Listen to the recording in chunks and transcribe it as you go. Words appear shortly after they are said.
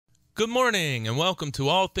Good morning and welcome to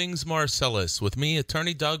All Things Marcellus with me,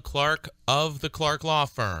 Attorney Doug Clark of the Clark Law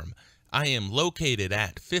Firm. I am located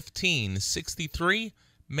at 1563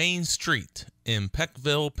 Main Street in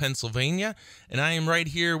Peckville, Pennsylvania, and I am right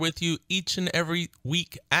here with you each and every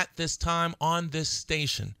week at this time on this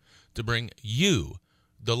station to bring you,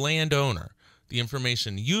 the landowner, the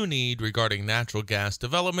information you need regarding natural gas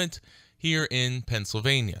development here in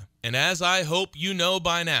Pennsylvania. And as I hope you know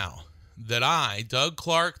by now, that I, Doug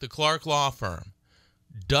Clark, the Clark Law Firm,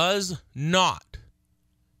 does not,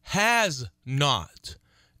 has not,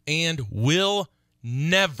 and will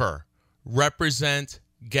never represent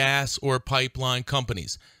gas or pipeline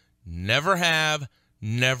companies. Never have,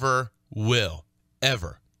 never will,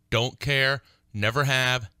 ever. Don't care, never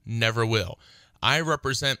have, never will. I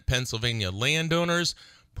represent Pennsylvania landowners,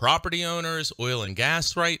 property owners, oil and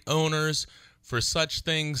gas right owners, for such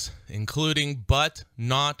things including but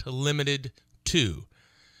not limited to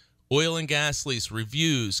oil and gas lease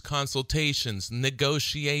reviews, consultations,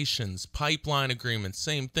 negotiations, pipeline agreements,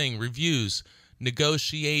 same thing, reviews,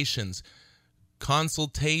 negotiations,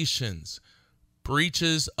 consultations,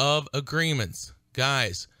 breaches of agreements.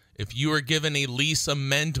 Guys, if you are given a lease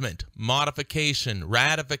amendment, modification,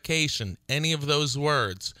 ratification, any of those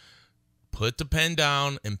words, put the pen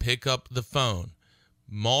down and pick up the phone.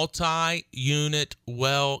 Multi-unit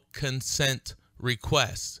well consent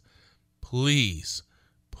requests. Please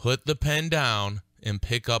put the pen down and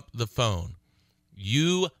pick up the phone.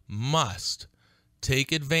 You must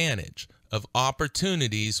take advantage of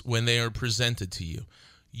opportunities when they are presented to you.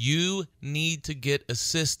 You need to get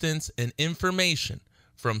assistance and information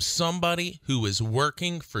from somebody who is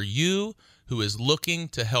working for you, who is looking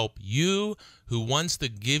to help you, who wants to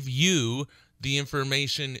give you the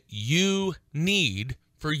information you need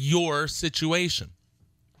for your situation.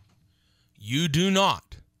 You do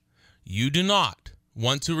not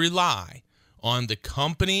want to rely on the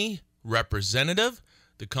company representative,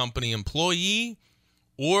 the company employee,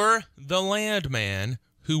 or the landman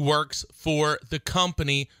who works for the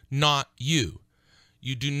company, not you.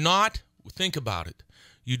 You do not, think about it,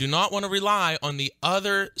 you do not want to rely on the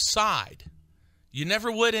other side. You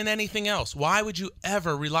never would in anything else. Why would you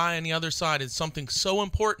ever rely on the other side in something so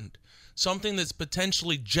important, something that's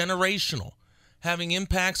potentially generational, having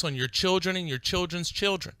impacts on your children and your children's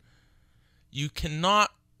children? You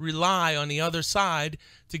cannot rely on the other side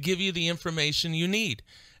to give you the information you need.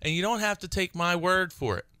 And you don't have to take my word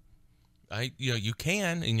for it. You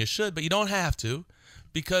can and you should, but you don't have to,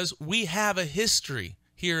 because we have a history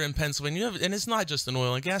here in Pennsylvania. And it's not just in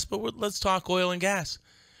oil and gas, but let's talk oil and gas.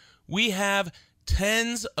 We have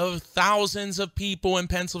tens of thousands of people in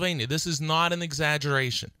Pennsylvania. This is not an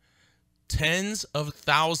exaggeration. Tens of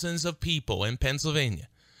thousands of people in Pennsylvania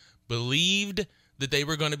believed that they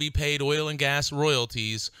were going to be paid oil and gas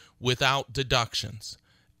royalties without deductions.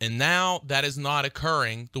 And now that is not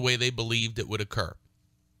occurring the way they believed it would occur.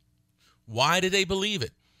 Why did they believe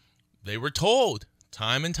it? They were told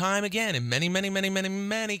time and time again in many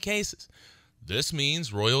cases, this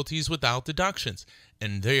means royalties without deductions.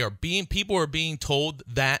 And people are being told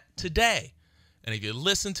that today. And if you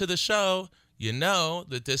listen to the show, you know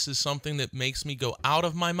that this is something that makes me go out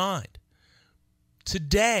of my mind.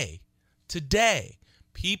 Today,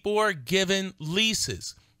 people are given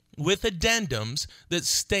leases with addendums that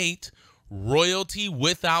state royalty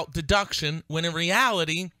without deduction, when in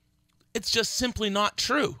reality, it's just simply not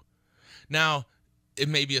true. Now, it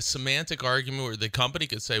may be a semantic argument where the company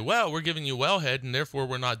could say, well, we're giving you wellhead and therefore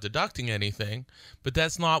we're not deducting anything, but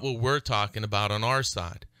that's not what we're talking about on our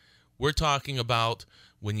side. We're talking about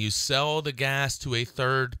when you sell the gas to a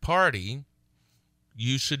third party,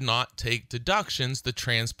 you should not take deductions to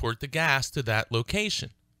transport the gas to that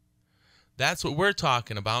location. That's what we're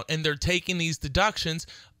talking about. And they're taking these deductions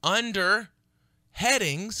under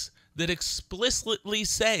headings that expressly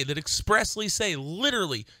say,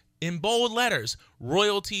 literally in bold letters,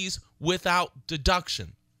 royalties without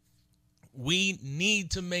deduction. We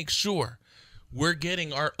need to make sure we're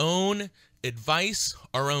getting our own advice,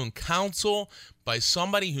 our own counsel by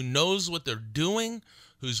somebody who knows what they're doing,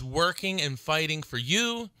 who's working and fighting for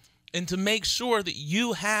you, and to make sure that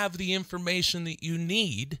you have the information that you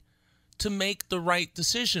need to make the right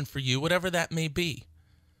decision for you, whatever that may be.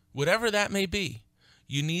 Whatever that may be,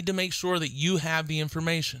 you need to make sure that you have the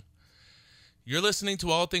information. You're listening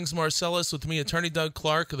to All Things Marcellus with me, Attorney Doug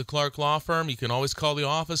Clark of the Clark Law Firm. You can always call the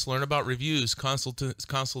office, learn about reviews,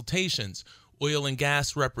 consultations, oil and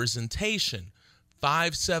gas representation,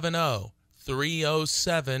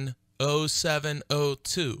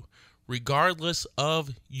 570-307-0702, regardless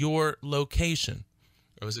of your location.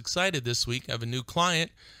 I was excited this week. I have a new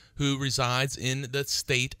client who resides in the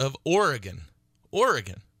state of Oregon.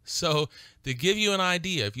 Oregon. So to give you an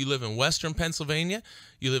idea, if you live in Western Pennsylvania,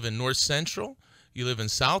 you live in North Central, you live in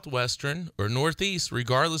Southwestern or Northeast,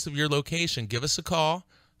 regardless of your location, give us a call,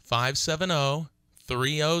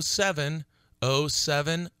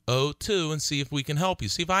 570-307-0702, and see if we can help you.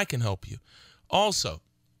 See if I can help you. Also,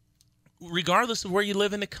 regardless of where you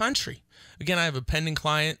live in the country. Again, I have a pending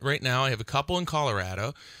client right now. I have a couple in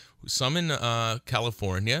Colorado, some in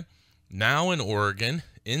California, now in Oregon,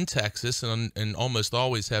 in Texas, and almost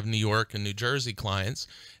always have New York and New Jersey clients,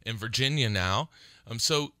 in Virginia now.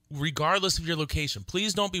 So regardless of your location,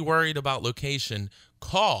 please don't be worried about location.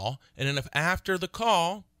 Call, and then if after the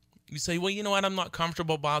call you say, well, you know what, I'm not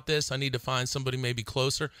comfortable about this, I need to find somebody maybe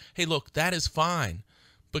closer. Hey, look, that is fine.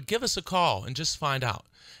 But give us a call and just find out.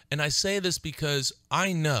 And I say this because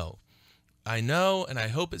I know, and I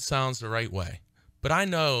hope it sounds the right way, but I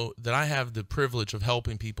know that I have the privilege of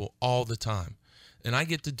helping people all the time. And I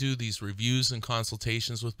get to do these reviews and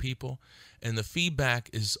consultations with people, and the feedback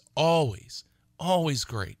is always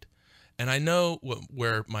great. And I know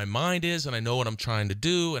where my mind is, and I know what I'm trying to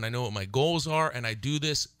do, and I know what my goals are, and I do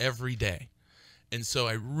this every day. And so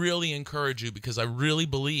I really encourage you, because I really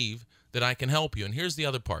believe that I can help you. And here's the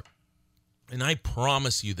other part. And I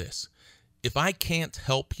promise you this. If I can't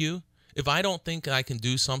help you, if I don't think I can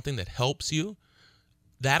do something that helps you,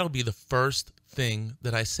 that'll be the first thing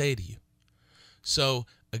that I say to you. So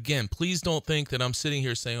again, please don't think that I'm sitting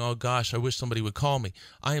here saying, oh gosh, I wish somebody would call me.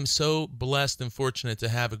 I am so blessed and fortunate to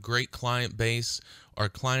have a great client base. Our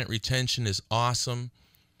client retention is awesome.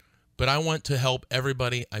 But I want to help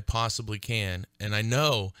everybody I possibly can. And I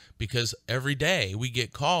know, because every day we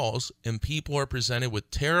get calls and people are presented with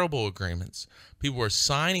terrible agreements. People are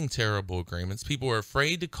signing terrible agreements. People are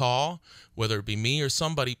afraid to call, whether it be me or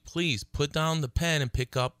somebody. Please put down the pen and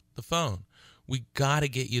pick up the phone. We got to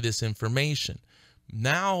get you this information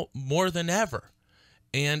now more than ever.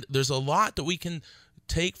 And there's a lot that we can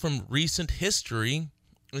take from recent history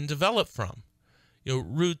and develop from.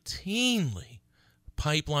 Routinely,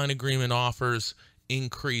 pipeline agreement offers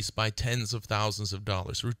increase by tens of thousands of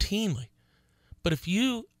dollars, routinely. But if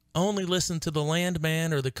you only listen to the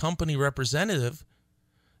landman or the company representative,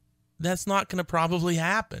 that's not going to probably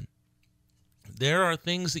happen. There are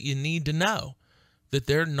things that you need to know that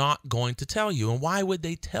they're not going to tell you. And why would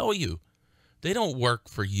they tell you? They don't work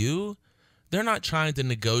for you. They're not trying to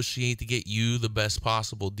negotiate to get you the best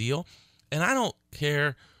possible deal. And I don't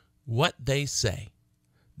care what they say.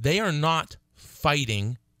 They are not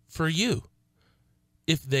fighting for you.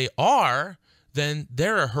 If they are, then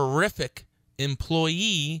they're a horrific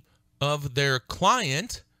employee of their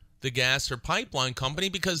client, the gas or pipeline company,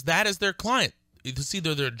 because that is their client. It's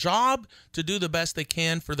either their job to do the best they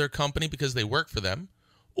can for their company because they work for them,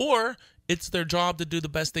 or it's their job to do the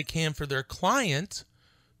best they can for their client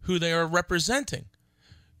who they are representing.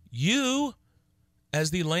 You, as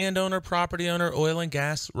the landowner, property owner, oil and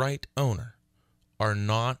gas right owner, are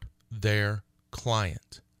not their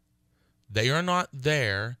client. They are not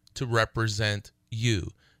there to represent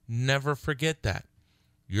you. Never forget that.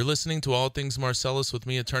 You're listening to All Things Marcellus with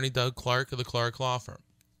me, Attorney Doug Clark of the Clark Law Firm.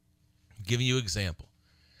 I'm giving you an example.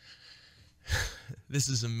 This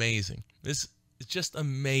is amazing. This is just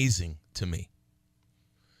amazing to me.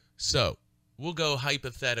 So we'll go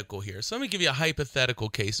hypothetical here. So let me give you a hypothetical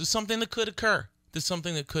case of something that could occur.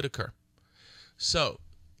 So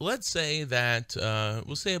let's say that,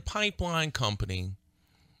 we'll say a pipeline company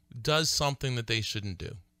does something that they shouldn't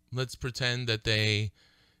do. Let's pretend that they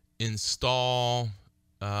install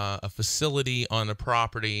a facility on a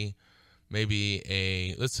property,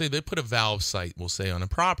 let's say they put a valve site, we'll say, on a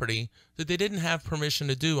property that they didn't have permission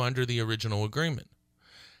to do under the original agreement.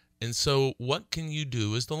 And so what can you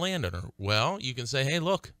do as the landowner? Well, you can say, hey,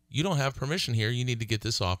 look, you don't have permission here. You need to get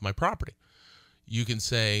this off my property. You can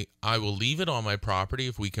say, I will leave it on my property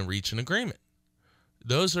if we can reach an agreement.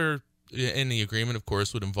 Those are, in the agreement, of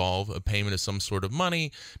course, would involve a payment of some sort of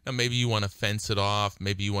money. Now, maybe you want to fence it off.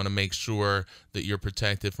 Maybe you want to make sure that you're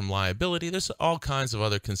protected from liability. There's all kinds of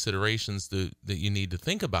other considerations that you need to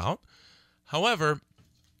think about. However,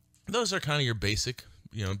 those are kind of your basic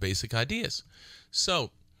ideas.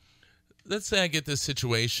 So let's say I get this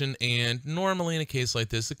situation, and normally in a case like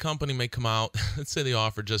this, the company may come out, let's say they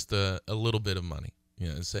offer just a little bit of money.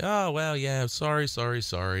 And say, oh, well, yeah, sorry.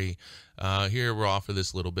 Here, we'll offer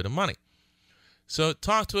this little bit of money. So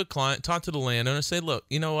talk to a client, talk to the landowner, say, look,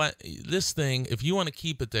 you know what, this thing, if you want to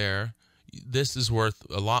keep it there, this is worth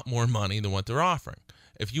a lot more money than what they're offering.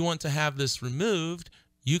 If you want to have this removed,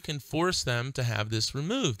 you can force them to have this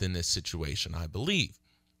removed in this situation, I believe.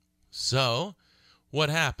 So what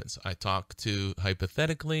happens? I talk to,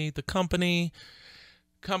 hypothetically, the company.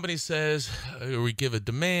 Company says, we give a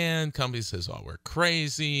demand. Company says, oh, we're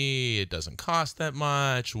crazy. It doesn't cost that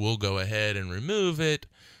much. We'll go ahead and remove it.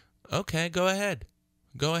 Okay, go ahead.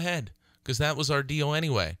 Go ahead. Because that was our deal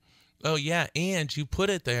anyway. Oh, yeah, and you put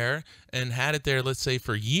it there and had it there, let's say,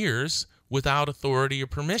 for years without authority or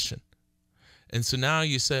permission. And so now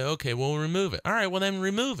you say, okay, we'll remove it. All right, well, then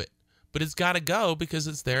remove it. But it's got to go because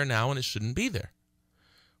it's there now and it shouldn't be there.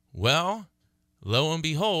 Well, lo and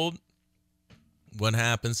behold, what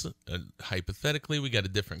happens? Hypothetically, we got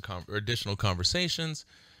additional conversations,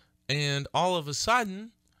 and all of a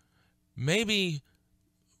sudden, maybe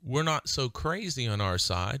we're not so crazy on our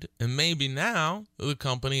side, and maybe now the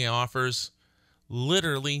company offers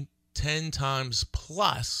literally 10 times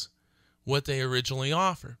plus what they originally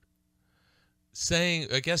offered. Saying,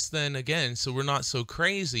 I guess then again, so we're not so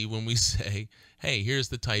crazy when we say, hey, here's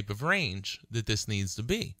the type of range that this needs to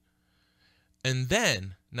be. And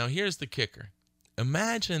then, now here's the kicker.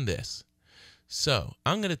 Imagine this. So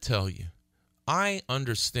I'm going to tell you, I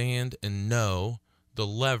understand and know the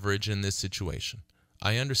leverage in this situation.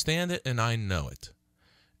 I understand it and I know it.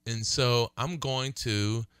 And so I'm going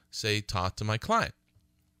to say, talk to my client.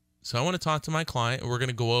 So I want to talk to my client, and we're going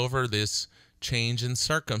to go over this change in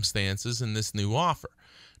circumstances in this new offer.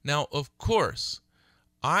 Now, of course,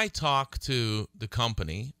 I talk to the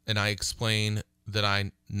company and I explain that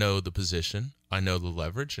I know the position, I know the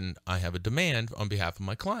leverage, and I have a demand on behalf of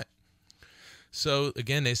my client. So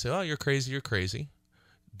again, they say, oh, you're crazy,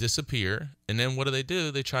 disappear. And then what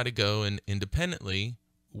do? They try to go and independently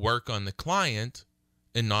work on the client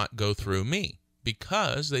and not go through me,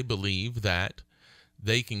 because they believe that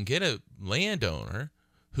they can get a landowner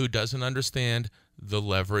who doesn't understand the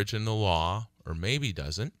leverage in the law, or maybe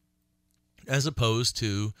doesn't, as opposed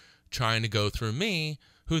to trying to go through me,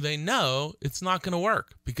 who they know it's not going to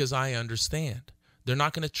work because I understand. They're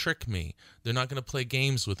not going to trick me. They're not going to play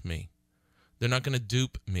games with me. They're not going to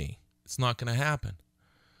dupe me. It's not going to happen.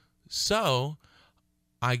 So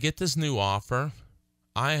I get this new offer.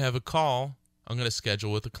 I have a call I'm going to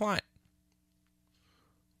schedule with the client.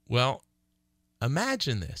 Well,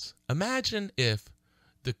 imagine this. Imagine if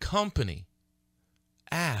the company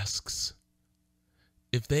asks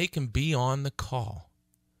if they can be on the call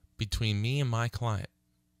between me and my client.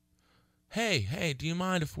 Hey, do you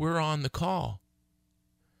mind if we're on the call?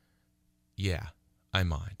 Yeah, I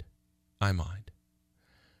mind.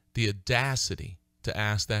 The audacity to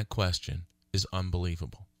ask that question is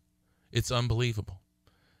unbelievable. It's unbelievable.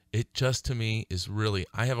 It just, to me, is really,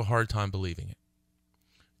 I have a hard time believing it.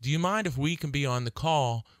 Do you mind if we can be on the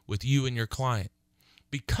call with you and your client?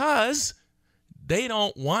 Because they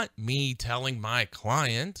don't want me telling my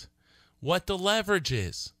client what the leverage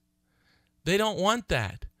is. They don't want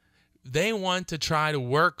that. They want to try to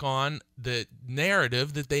work on the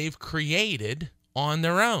narrative that they've created on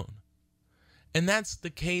their own. And that's the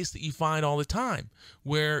case that you find all the time,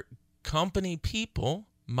 where company people,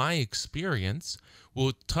 my experience,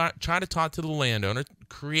 will try to talk to the landowner,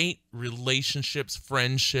 create relationships,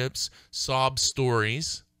 friendships, sob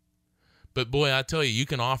stories. But boy, I tell you, you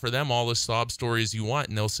can offer them all the sob stories you want,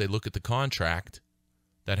 and they'll say, look at the contract.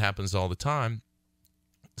 That happens all the time.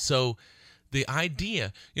 So the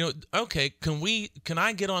idea, okay, can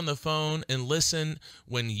I get on the phone and listen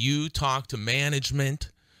when you talk to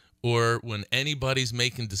management or when anybody's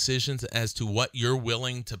making decisions as to what you're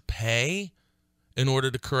willing to pay in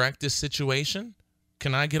order to correct this situation?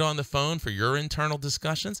 Can I get on the phone for your internal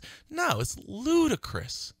discussions? No, it's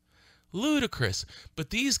ludicrous. Ludicrous. But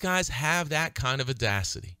these guys have that kind of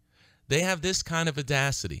audacity. They have this kind of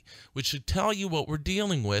audacity, which should tell you what we're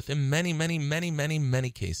dealing with in many, many, many, many, many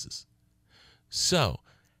cases. So,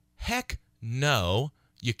 heck no,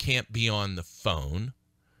 you can't be on the phone.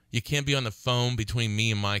 You can't be on the phone between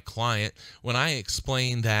me and my client when I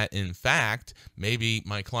explain that, in fact, maybe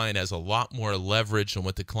my client has a lot more leverage than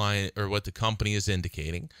what the client or what the company is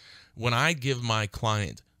indicating. When I give my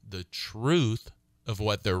client the truth of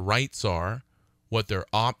what their rights are, what their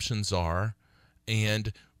options are,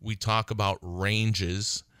 and we talk about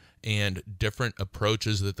ranges and different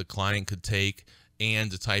approaches that the client could take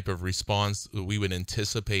and the type of response that we would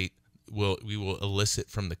anticipate we will elicit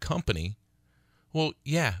from the company. Well,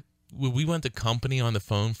 yeah, we want the company on the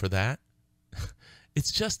phone for that?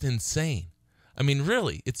 It's just insane. I mean,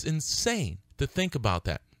 really, it's insane to think about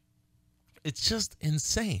that. It's just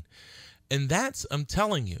insane. And that's, I'm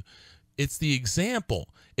telling you, it's the example.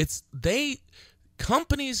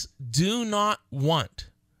 Companies do not want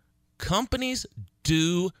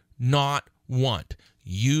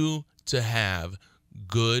you to have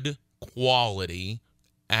good quality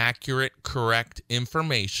accurate, correct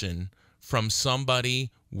information from somebody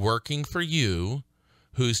working for you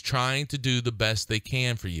who's trying to do the best they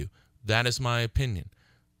can for you. That is my opinion.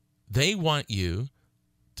 They want you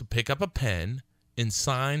to pick up a pen and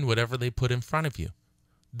sign whatever they put in front of you.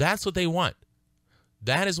 That's what they want.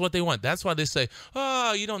 That is what they want. That's why they say,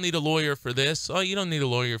 oh, you don't need a lawyer for this. Oh, you don't need a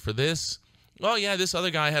lawyer for this. Oh, yeah, this other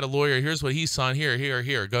guy had a lawyer. Here's what he signed.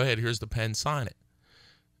 Here. Go ahead. Here's the pen. Sign it.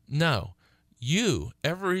 No. You,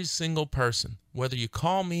 every single person, whether you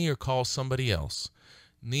call me or call somebody else,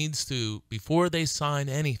 needs to, before they sign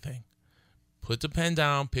anything, put the pen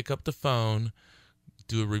down, pick up the phone,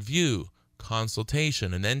 do a review,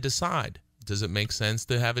 consultation, and then decide, does it make sense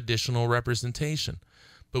to have additional representation?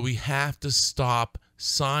 But we have to stop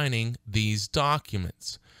signing these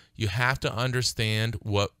documents. You have to understand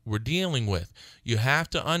what we're dealing with. You have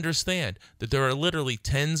to understand that there are literally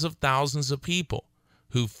tens of thousands of people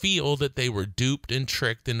who feel that they were duped and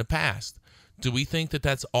tricked in the past. Do we think that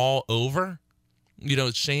that's all over? You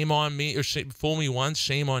know, shame on me, or fool me once,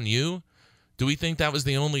 shame on you? Do we think that was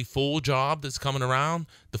the only fool job that's coming around,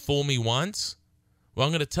 the fool me once? Well,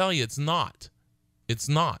 I'm going to tell you, it's not. It's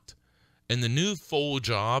not. And the new fool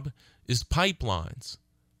job is pipelines.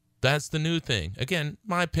 That's the new thing. Again,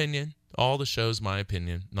 my opinion. All the show's my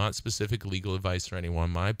opinion. Not specific legal advice for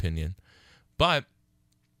anyone, my opinion. But,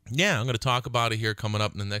 yeah, I'm going to talk about it here coming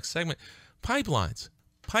up in the next segment. Pipelines.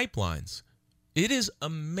 Pipelines. It is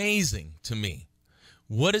amazing to me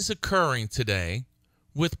what is occurring today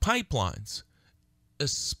with pipelines,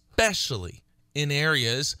 especially in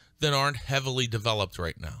areas that aren't heavily developed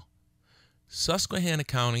right now. Susquehanna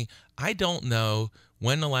County, I don't know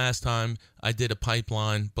when the last time I did a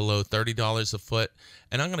pipeline below $30 a foot.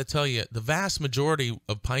 And I'm going to tell you, the vast majority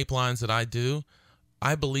of pipelines that I do,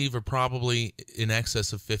 I believe are probably in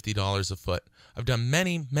excess of $50 a foot. I've done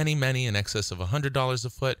many, many, many in excess of $100 a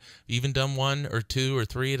foot. Even done one or two or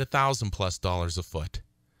three at $1,000+ a foot.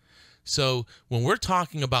 So when we're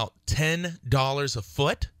talking about $10 a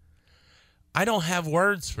foot, I don't have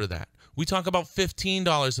words for that. We talk about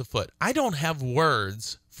 $15 a foot. I don't have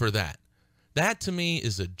words for that. That to me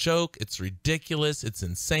is a joke. It's ridiculous. It's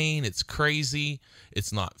insane. It's crazy.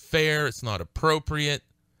 It's not fair. It's not appropriate.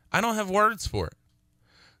 I don't have words for it.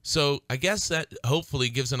 So I guess that hopefully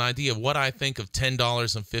gives an idea of what I think of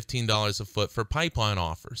 $10 and $15 a foot for pipeline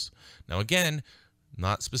offers. Now, again,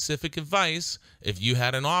 not specific advice. If you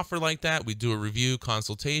had an offer like that, we do a review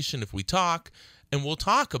consultation if we talk, and we'll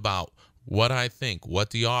talk about what I think,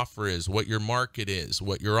 what the offer is, what your market is,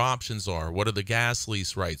 what your options are, what are the gas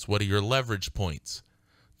lease rights, what are your leverage points.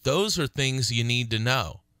 Those are things you need to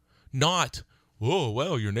know. Not, oh,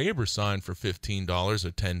 well, your neighbor signed for $15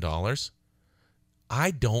 or $10.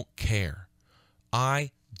 I don't care.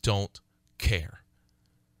 I don't care.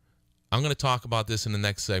 I'm going to talk about this in the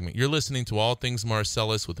next segment. You're listening to All Things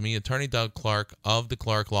Marcellus with me, Attorney Doug Clark of the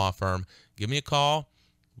Clark Law Firm. Give me a call.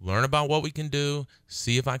 Learn about what we can do.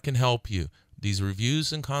 See if I can help you. These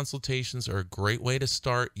reviews and consultations are a great way to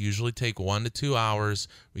start. Usually take 1 to 2 hours.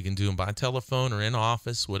 We can do them by telephone or in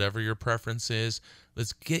office, whatever your preference is.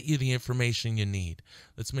 Let's get you the information you need.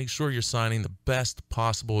 Let's make sure you're signing the best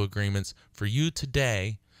possible agreements for you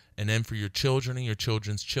today and then for your children and your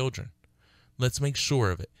children's children. Let's make sure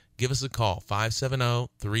of it. Give us a call,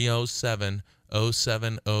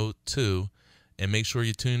 570-307-0702, and make sure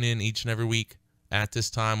you tune in each and every week at this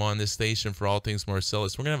time on this station for All Things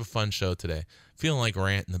Marcellus. We're going to have a fun show today. Feeling like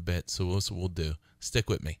ranting a bit, so that's what we'll do. Stick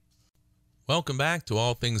with me. Welcome back to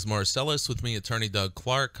All Things Marcellus with me, Attorney Doug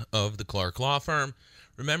Clark of the Clark Law Firm.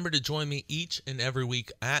 Remember to join me each and every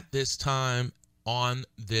week at this time on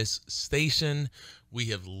this station. We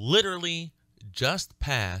have literally just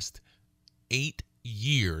passed 8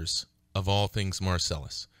 years of All Things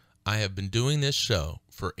Marcellus. I have been doing this show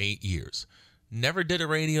for 8 years. Never did a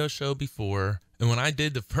radio show before. And when I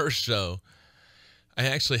did the first show,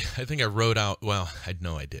 I think I wrote out, well, I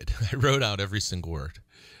know I did. I wrote out every single word.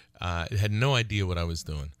 I had no idea what I was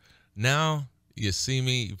doing. Now, you see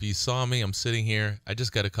me, if you saw me, I'm sitting here. I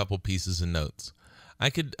just got a couple pieces of notes. I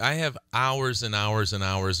have hours and hours and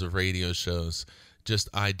hours of radio shows,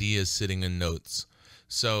 just ideas sitting in notes.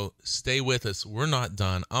 So stay with us. We're not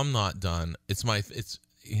done. I'm not done. It's my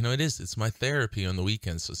therapy on the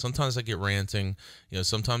weekends. So sometimes I get ranting,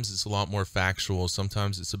 sometimes it's a lot more factual.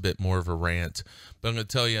 Sometimes it's a bit more of a rant, but I'm going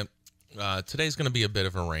to tell you, today's going to be a bit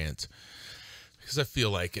of a rant because I feel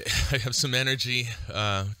like it. I have some energy,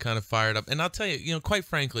 kind of fired up. And I'll tell you, quite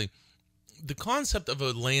frankly, the concept of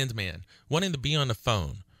a landman wanting to be on the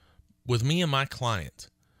phone with me and my client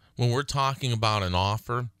when we're talking about an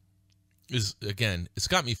offer is, again, it's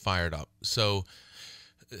got me fired up. So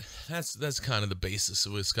that's kind of the basis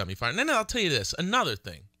of what's got me fired. And then I'll tell you this, another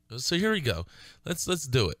thing. So here we go. Let's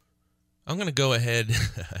do it. I'm going to go ahead.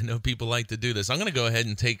 I know people like to do this. I'm going to go ahead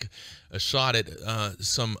and take a shot at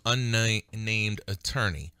some unnamed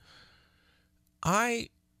attorney. I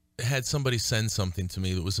had somebody send something to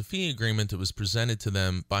me that was a fee agreement that was presented to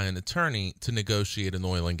them by an attorney to negotiate an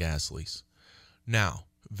oil and gas lease. Now,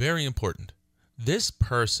 very important, this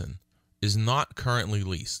person is not currently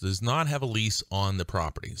leased, does not have a lease on the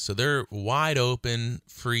property. So they're wide open,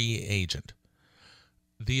 free agent.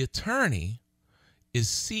 The attorney is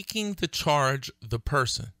seeking to charge the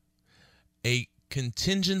person a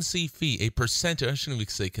contingency fee, a percentage, I shouldn't even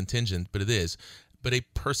say contingent, but it is, but a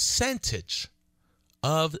percentage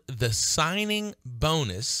of the signing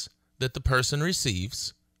bonus that the person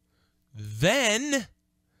receives, then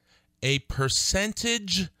a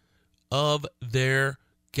percentage of their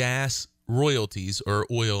gas royalties or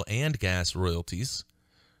oil and gas royalties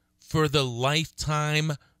for the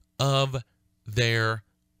lifetime of their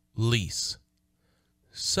lease.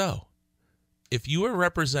 So, if you were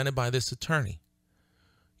represented by this attorney,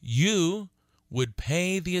 you would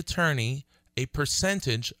pay the attorney a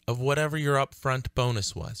percentage of whatever your upfront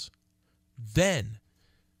bonus was. Then,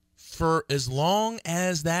 for as long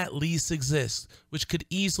as that lease exists, which could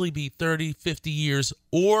easily be 30, 50 years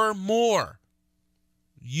or more,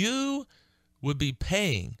 you would be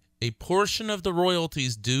paying a portion of the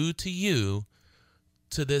royalties due to you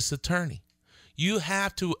to this attorney. You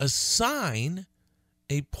have to assign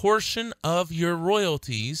a portion of your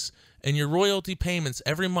royalties and your royalty payments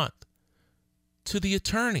every month to the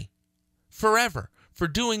attorney forever. For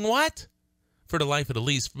doing what? For the life of the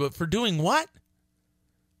lease. But for doing what?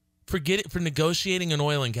 For negotiating an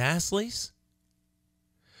oil and gas lease?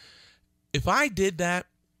 If I did that,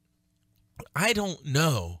 I don't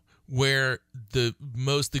know where the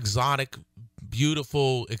most exotic,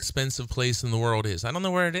 beautiful, expensive place in the world is. I don't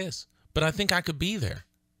know where it is, but I think I could be there.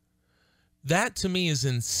 That to me is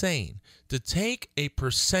insane, to take a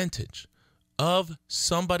percentage of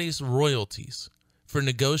somebody's royalties for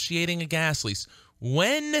negotiating a gas lease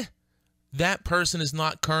when that person is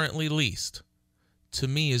not currently leased. To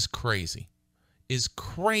me is crazy. Is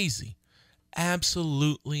crazy.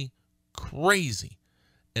 Absolutely crazy.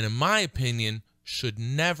 And in my opinion, should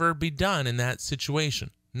never be done in that situation.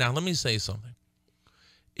 Now, let me say something.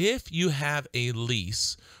 If you have a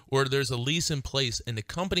lease or there's a lease in place and the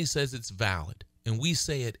company says it's valid and we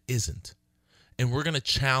say it isn't, and we're going to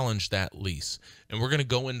challenge that lease and we're going to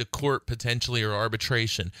go into court potentially or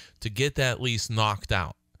arbitration to get that lease knocked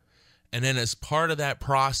out. And then as part of that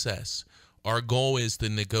process, our goal is to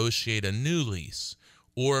negotiate a new lease,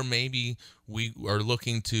 or maybe we are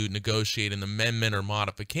looking to negotiate an amendment or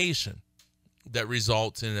modification that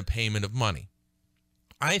results in a payment of money.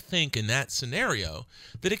 I think in that scenario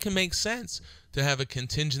that it can make sense to have a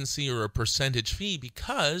contingency or a percentage fee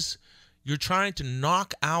because you're trying to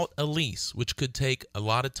knock out a lease, which could take a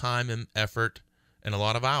lot of time and effort and a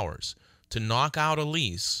lot of hours to knock out a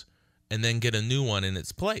lease and then get a new one in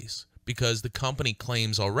its place because the company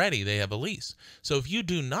claims already they have a lease. So if you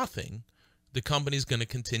do nothing, the company's going to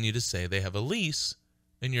continue to say they have a lease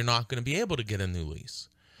and you're not going to be able to get a new lease.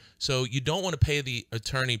 So you don't want to pay the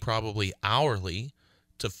attorney probably hourly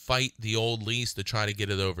to fight the old lease to try to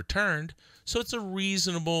get it overturned. So it's a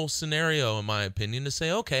reasonable scenario, in my opinion, to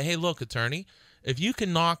say, okay, hey, look, attorney, if you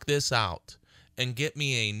can knock this out and get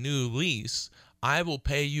me a new lease, I will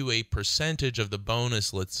pay you a percentage of the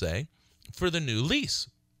bonus, let's say, for the new lease.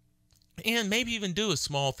 And maybe even do a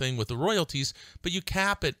small thing with the royalties, but you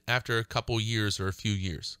cap it after a couple years or a few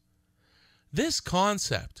years. This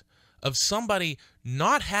concept of somebody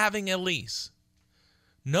not having a lease,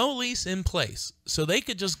 no lease in place, so they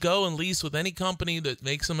could just go and lease with any company that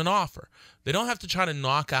makes them an offer. They don't have to try to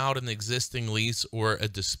knock out an existing lease or a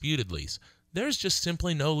disputed lease. There's just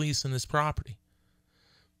simply no lease in this property.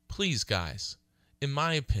 Please, guys, in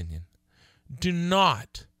my opinion, do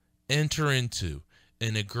not enter into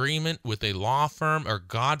an agreement with a law firm or,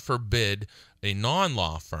 God forbid, a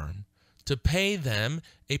non-law firm to pay them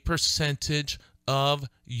a percentage of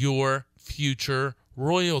your future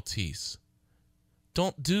royalties.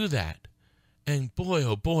 Don't do that. And boy,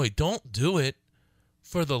 oh boy, don't do it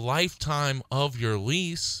for the lifetime of your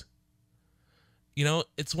lease. You know,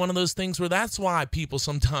 it's one of those things where that's why people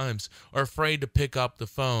sometimes are afraid to pick up the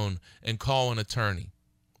phone and call an attorney,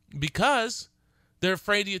 because they're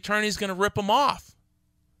afraid the attorney's going to rip them off.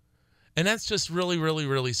 And that's just really, really,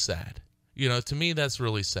 really sad. You know, to me, that's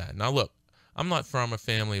really sad. Now, look, I'm not from a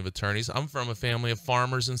family of attorneys. I'm from a family of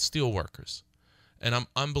farmers and steel workers. And I'm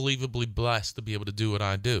unbelievably blessed to be able to do what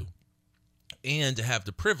I do. and to have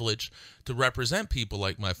the privilege to represent people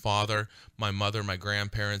like my father, my mother, my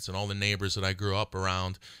grandparents, and all the neighbors that I grew up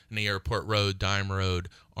around in the Airport Road, Dime Road,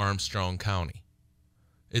 Armstrong County.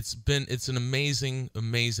 It's an amazing,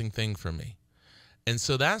 amazing thing for me. And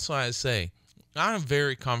so that's why I say I'm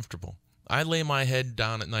very comfortable. I lay my head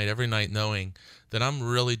down at night every night knowing that I'm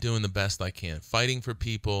really doing the best I can, fighting for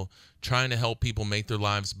people, trying to help people make their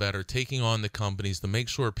lives better, taking on the companies to make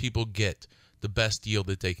sure people get the best deal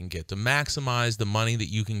that they can get, to maximize the money that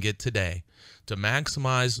you can get today, to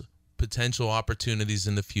maximize potential opportunities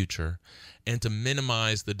in the future, and to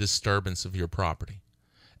minimize the disturbance of your property.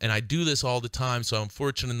 And I do this all the time, so I'm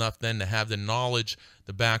fortunate enough then to have the knowledge,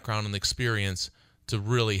 the background, and the experience to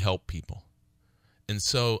really help people. And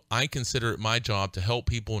so I consider it my job to help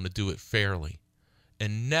people and to do it fairly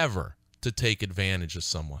and never to take advantage of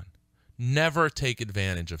someone. Never take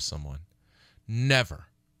advantage of someone. Never.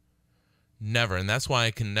 Never. And that's why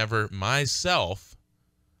I can never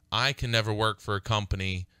work for a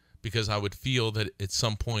company because I would feel that at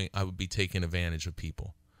some point I would be taking advantage of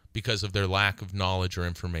people because of their lack of knowledge or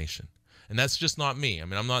information. And that's just not me. I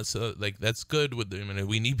mean, I'm not that's good with them. I mean,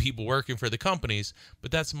 we need people working for the companies, but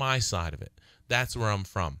that's my side of it. That's where I'm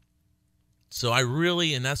from. So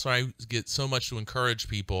and that's why I get so much to encourage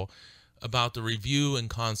people about the review and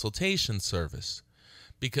consultation service.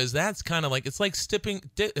 Because that's kind of like, it's like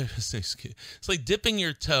dipping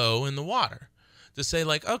your toe in the water to say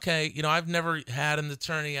like, okay, I've never had an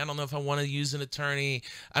attorney. I don't know if I want to use an attorney.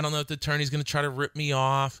 I don't know if the attorney's going to try to rip me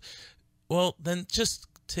off. Well, then just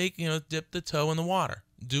dip the toe in the water.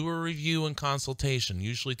 Do a review and consultation.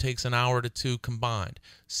 Usually takes an hour to 2 combined.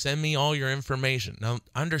 Send me all your information. Now,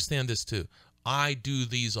 understand this too. I do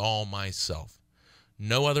these all myself.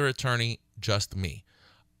 No other attorney, just me.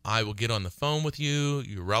 I will get on the phone with you,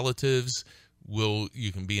 your relatives.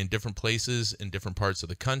 You can be in different places in different parts of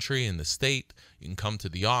the country, in the state. You can come to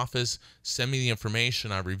the office, send me the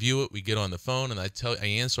information, I review it, we get on the phone, and I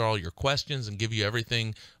answer all your questions and give you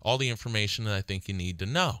everything, all the information that I think you need to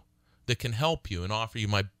know that can help you and offer you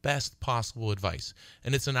my best possible advice.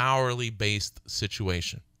 And it's an hourly based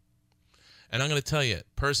situation. And I'm going to tell you,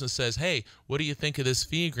 a person says, hey, what do you think of this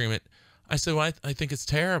fee agreement? I said, well, I think it's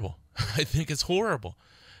terrible. I think it's horrible.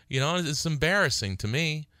 It's embarrassing to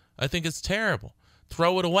me. I think it's terrible.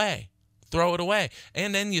 Throw it away. Throw it away.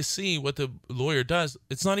 And then you see what the lawyer does.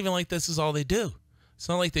 It's not even like this is all they do. It's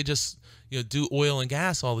not like they just do oil and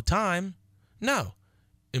gas all the time. No.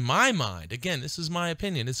 In my mind, again, this is my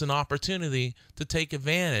opinion, it's an opportunity to take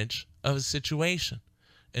advantage of a situation.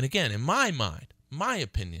 And again, in my mind, my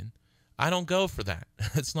opinion, I don't go for that.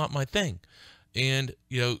 It's not my thing. And,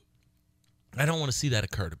 I don't want to see that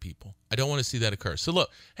occur to people. I don't want to see that occur. So look,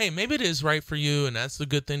 hey, maybe it is right for you, and that's the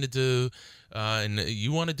good thing to do, and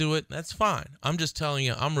you want to do it, that's fine. I'm just telling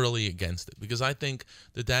you, I'm really against it because I think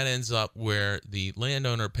that ends up where the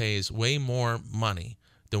landowner pays way more money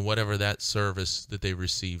than whatever that service that they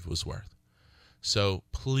received was worth. So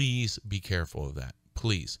please be careful of that,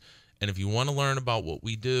 please. And if you want to learn about what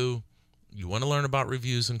we do, you want to learn about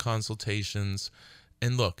reviews and consultations,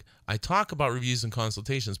 and look, I talk about reviews and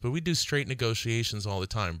consultations, but we do straight negotiations all the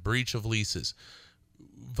time. Breach of leases,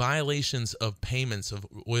 violations of payments of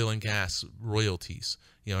oil and gas royalties.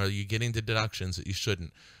 Are you getting the deductions that you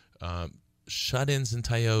shouldn't? Shut-ins in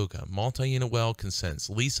Tioga, multi-unit well consents,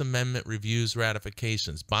 lease amendment reviews,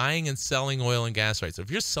 ratifications, buying and selling oil and gas rights. If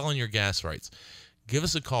you're selling your gas rights, give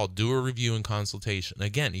us a call, do a review and consultation.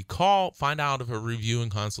 Again, you call, find out if a review and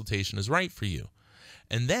consultation is right for you.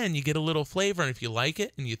 And then you get a little flavor, and if you like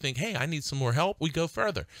it and you think, hey, I need some more help, we go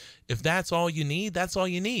further. If that's all you need, that's all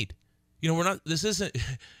you need. We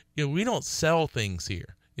don't sell things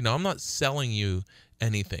here. I'm not selling you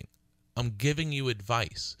anything. I'm giving you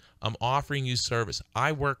advice. I'm offering you service.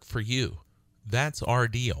 I work for you. That's our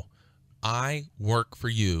deal. I work for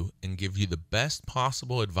you and give you the best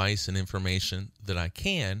possible advice and information that I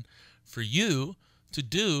can for you to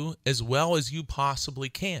do as well as you possibly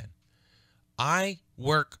can. I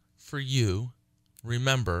work for you.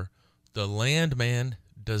 Remember, the landman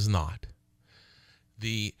does not.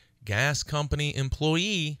 The gas company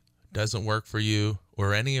employee doesn't work for you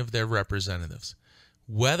or any of their representatives.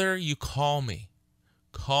 Whether you call me,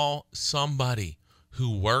 call somebody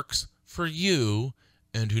who works for you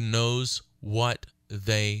and who knows what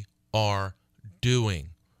they are doing.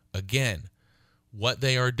 Again, what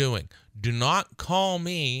they are doing. Do not call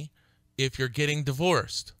me if you're getting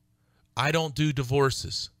divorced. I don't do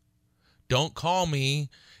divorces. Don't call me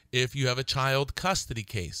if you have a child custody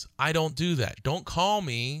case. I don't do that. Don't call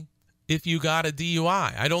me if you got a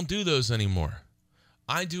DUI. I don't do those anymore.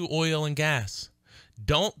 I do oil and gas.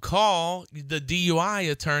 Don't call the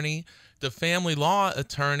DUI attorney the family law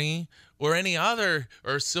attorney or any other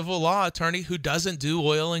or civil law attorney who doesn't do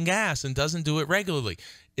oil and gas and doesn't do it regularly.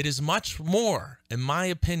 It is much more, in my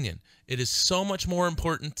opinion, it is so much more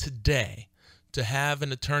important today to have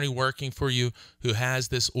an attorney working for you who has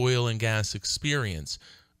this oil and gas experience.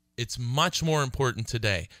 It's much more important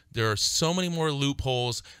today. There are so many more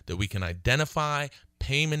loopholes that we can identify,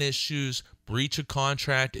 payment issues, breach of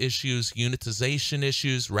contract issues, unitization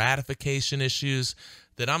issues, ratification issues,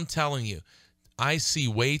 that I'm telling you, I see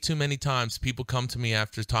way too many times people come to me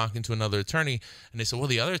after talking to another attorney and they say, well,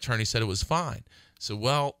 the other attorney said it was fine. So,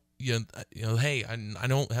 well, hey, I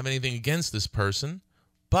don't have anything against this person,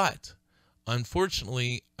 but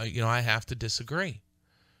unfortunately, I have to disagree.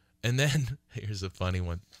 And then here's a funny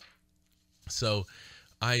one. So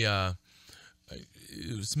it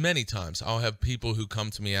was many times I'll have people who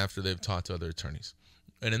come to me after they've talked to other attorneys.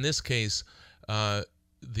 And in this case,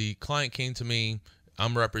 the client came to me.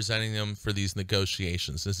 I'm representing them for these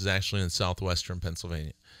negotiations. This is actually in southwestern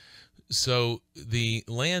Pennsylvania. So the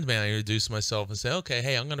landman, I introduced myself and say, okay,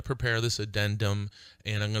 hey, I'm going to prepare this addendum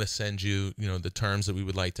and I'm going to send you, the terms that we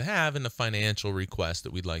would like to have and the financial request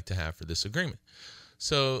that we'd like to have for this agreement.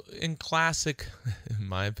 So in classic, in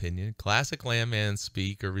my opinion, classic landman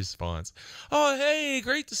speak or response, oh, hey,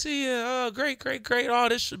 great to see you. Oh, great. Oh,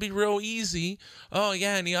 this should be real easy. Oh,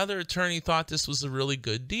 yeah, and the other attorney thought this was a really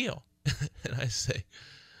good deal. And I say,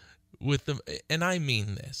 and I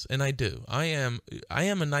mean this, and I do. I am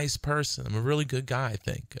a nice person. I'm a really good guy, I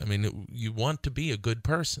think. I mean, you want to be a good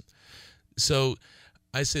person. So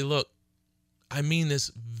I say, look, I mean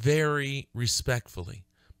this very respectfully,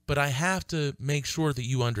 but I have to make sure that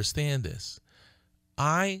you understand this.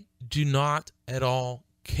 I do not at all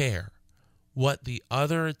care what the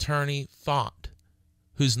other attorney thought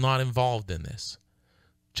who's not involved in this.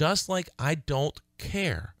 Just like I don't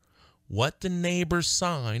care what the neighbors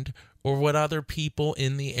signed or what other people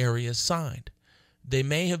in the area signed. They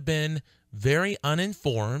may have been very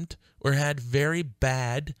uninformed or had very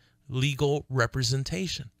bad legal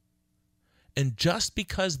representation. And just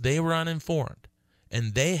because they were uninformed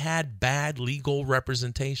and they had bad legal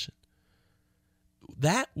representation,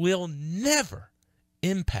 that will never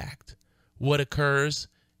impact what occurs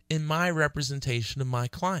in my representation of my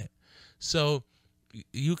client. So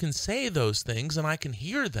you can say those things and I can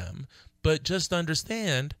hear them, but just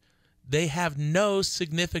understand they have no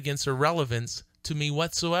significance or relevance to me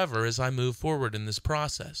whatsoever as I move forward in this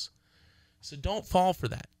process. So don't fall for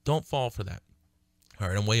that. Don't fall for that. All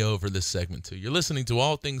right, I'm way over this segment too. You're listening to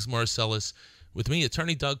All Things Marcellus with me,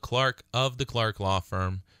 Attorney Doug Clark of the Clark Law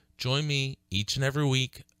Firm. Join me each and every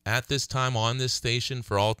week at this time on this station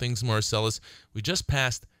for All Things Marcellus. We just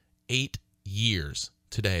passed 8 years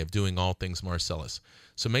today of doing All Things Marcellus.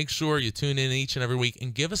 So make sure you tune in each and every week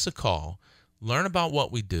and give us a call. Learn about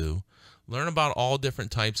what we do. Learn about all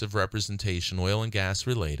different types of representation, oil and gas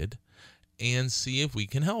related, and see if we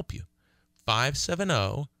can help you.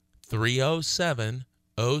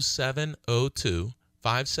 570-307-0702,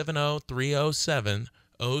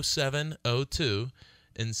 570-307-0702,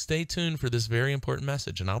 and stay tuned for this very important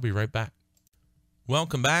message, and I'll be right back.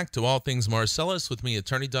 Welcome back to All Things Marcellus with me,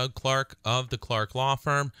 Attorney Doug Clark of the Clark Law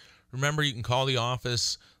Firm. Remember, you can call the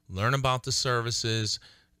office, learn about the services,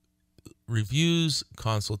 reviews,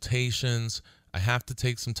 consultations. I have to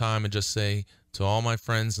take some time and just say to all my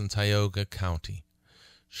friends in Tioga County,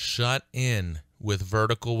 shut in with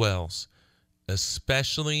vertical wells,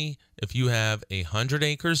 especially if you have 100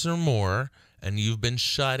 acres or more and you've been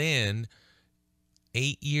shut in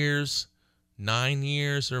 8 years, 9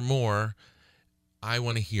 years or more. I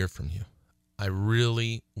want to hear from you. I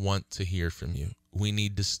really want to hear from you. We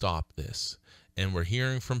need to stop this. And we're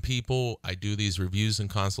hearing from people. I do these reviews and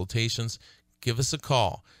consultations. Give us a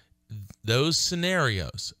call. Those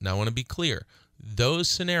scenarios, now I want to be clear, those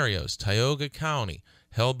scenarios, Tioga County,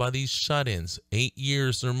 held by these shut-ins, 8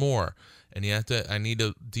 years or more, and I need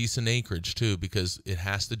a decent acreage too because it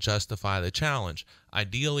has to justify the challenge,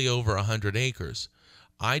 ideally over 100 acres.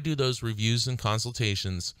 I do those reviews and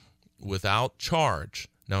consultations without charge.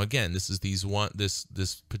 Now again, this is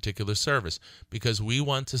this particular service because we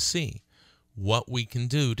want to see what we can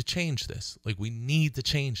do to change this. Like, we need to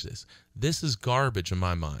change this. This is garbage in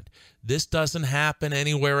my mind. This doesn't happen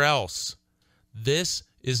anywhere else. This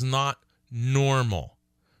is not normal.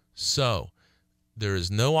 So there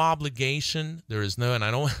is no obligation. There is no, and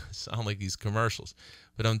I don't sound like these commercials,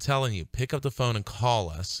 but I'm telling you, pick up the phone and call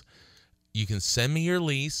us. You can send me your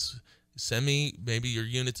lease. Send me maybe your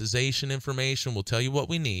unitization information. We'll tell you what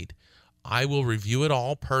we need. I will review it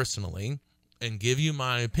all personally and give you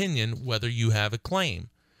my opinion whether you have a claim.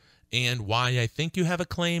 and why I think you have a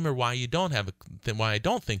claim or why I don't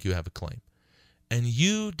think you have a claim. And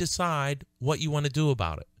you decide what you want to do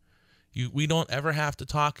about it. We don't ever have to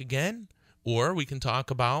talk again, or we can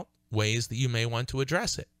talk about ways that you may want to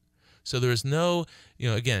address it. So there's no,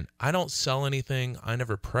 again, I don't sell anything. I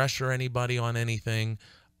never pressure anybody on anything.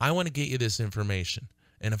 I want to get you this information.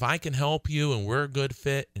 And if I can help you and we're a good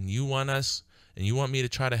fit and you want us and you want me to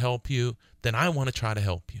try to help you, then I want to try to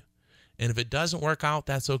help you. And if it doesn't work out,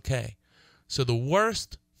 that's okay. So the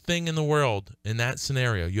worst thing in the world in that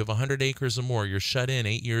scenario, you have 100 acres or more, you're shut in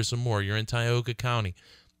 8 years or more, you're in Tioga County.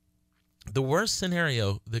 The worst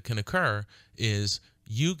scenario that can occur is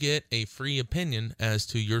you get a free opinion as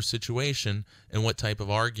to your situation and what type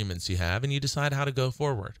of arguments you have, and you decide how to go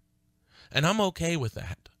forward. And I'm okay with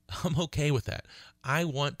that. I'm okay with that. I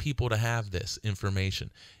want people to have this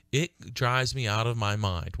information. It drives me out of my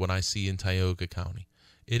mind what I see in Tioga County.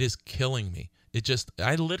 It is killing me.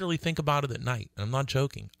 I literally think about it at night. I'm not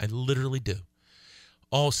joking. I literally do.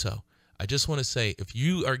 Also, I just want to say, if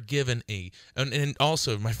you are given and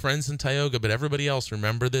also my friends in Tioga, but everybody else,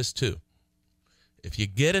 remember this too. If you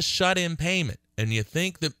get a shut-in payment and you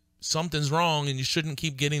think that something's wrong and you shouldn't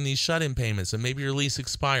keep getting these shut-in payments and maybe your lease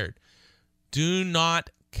expired, do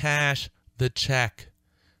not cash the check.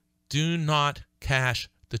 Do not cash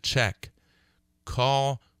the check.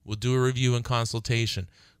 Call. We'll do a review and consultation.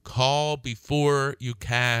 Call before you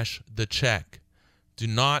cash the check. Do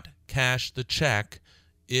not cash the check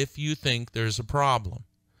if you think there's a problem.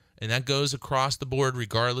 And that goes across the board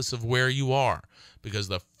regardless of where you are. Because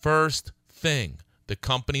the first thing the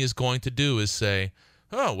company is going to do is say,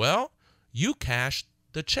 oh, well, you cashed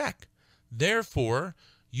the check. Therefore,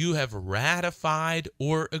 you have ratified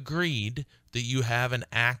or agreed that you have an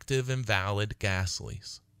active and valid gas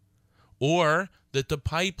lease. Or that the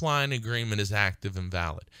pipeline agreement is active and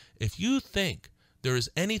valid. If you think there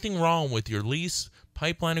is anything wrong with your lease,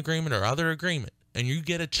 pipeline agreement, or other agreement, and you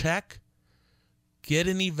get a check, get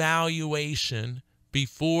an evaluation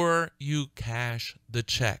before you cash the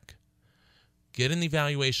check. Get an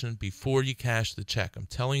evaluation before you cash the check. I'm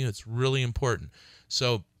telling you, it's really important.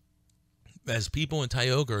 So as people in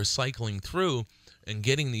Tioga are cycling through and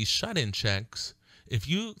getting these shut-in checks, if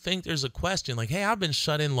you think there's a question like, hey, I've been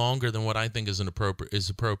shut in longer than what I think is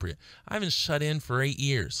appropriate. I've been shut in for 8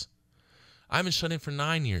 years. I've been shut in for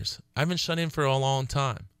 9 years. I've been shut in for a long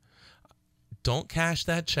time. Don't cash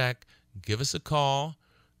that check. Give us a call.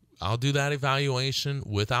 I'll do that evaluation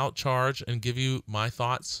without charge and give you my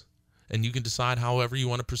thoughts. And you can decide however you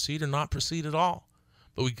want to proceed or not proceed at all.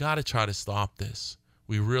 But we got to try to stop this.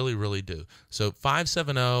 We really, really do. So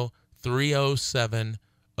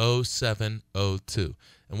 570-307-0702.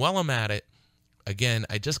 And while I'm at it, again,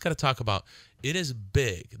 I just got to talk about, it is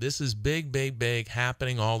big. This is big, big, big,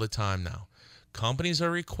 happening all the time now. Companies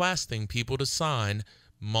are requesting people to sign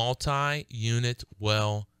multi-unit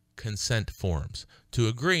well consent forms to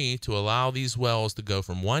agree to allow these wells to go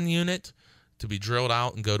from one unit to be drilled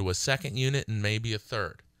out and go to a second unit and maybe a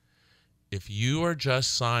third. If you are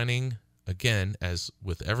just signing, again, as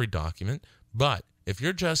with every document, but if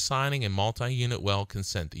you're just signing a multi-unit well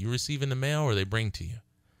consent that you receive in the mail or they bring to you,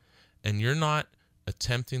 and you're not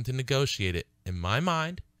attempting to negotiate it, in my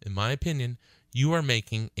mind, in my opinion, you are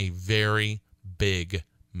making a very big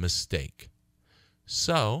mistake.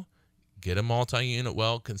 So, get a multi-unit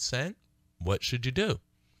well consent. What should you do?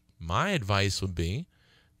 My advice would be,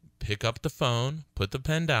 pick up the phone, put the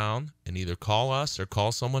pen down, and either call us or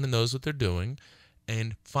call someone who knows what they're doing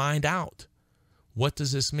and find out, what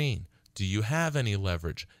does this mean? Do you have any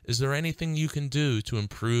leverage? Is there anything you can do to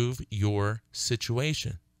improve your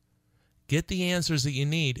situation? Get the answers that you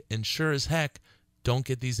need, and sure as heck, don't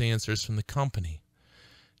get these answers from the company.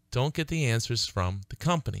 Don't get the answers from the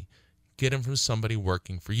company. Get them from somebody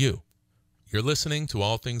working for you. You're listening to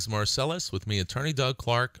All Things Marcellus with me, Attorney Doug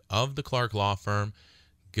Clark of the Clark Law Firm.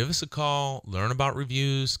 Give us a call, learn about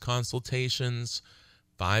reviews, consultations,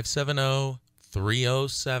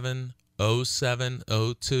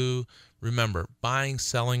 570-307-0702. Remember, buying,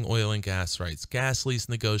 selling oil and gas rights, gas lease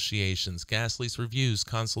negotiations, gas lease reviews,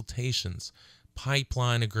 consultations,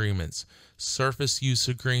 pipeline agreements, surface use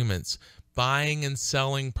agreements, buying and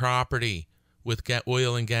selling property with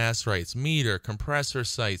oil and gas rights, meter, compressor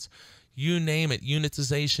sites, you name it,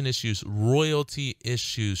 unitization issues, royalty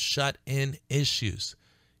issues, shut-in issues.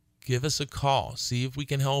 Give us a call. See if we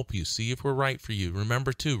can help you. See if we're right for you.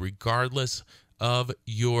 Remember, too, regardless of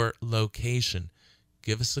your location,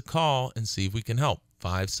 give us a call and see if we can help.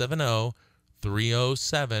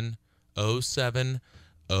 570-307-0702.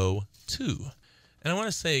 And I want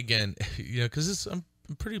to say again, because I'm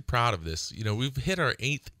pretty proud of this. We've hit our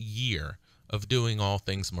 8th year of doing all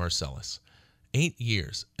things Marcellus. 8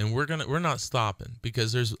 years, and we're not stopping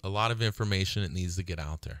because there's a lot of information that needs to get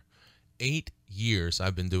out there. 8 years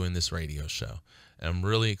I've been doing this radio show, and I'm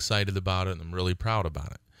really excited about it, and I'm really proud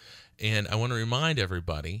about it. And I want to remind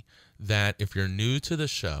everybody that if you're new to the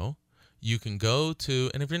show, you can go to,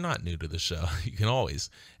 and if you're not new to the show, you can always,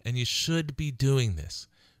 and you should be doing this,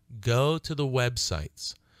 go to the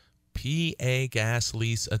websites,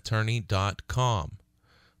 pagasleaseattorney.com,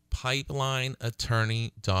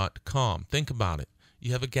 pipelineattorney.com. Think about it.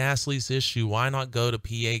 You have a gas lease issue. Why not go to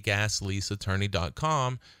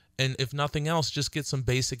pagasleaseattorney.com? And if nothing else, just get some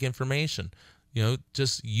basic information.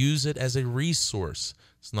 Just use it as a resource.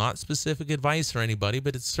 It's not specific advice for anybody,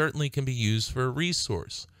 but it certainly can be used for a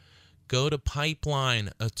resource. Go to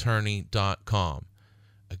pipelineattorney.com.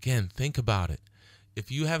 Again, think about it.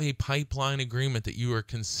 If you have a pipeline agreement that you are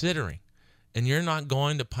considering and you're not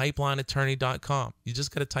going to pipelineattorney.com, you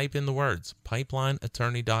just got to type in the words,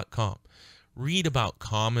 pipelineattorney.com. Read about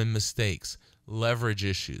common mistakes, leverage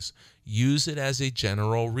issues. Use it as a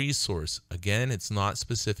general resource. Again, it's not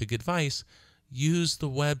specific advice. Use the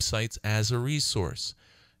websites as a resource.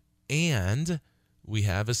 And we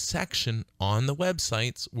have a section on the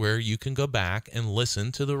websites where you can go back and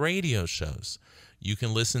listen to the radio shows. You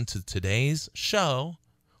can listen to today's show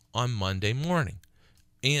on Monday morning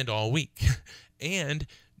and all week. And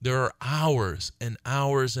there are hours and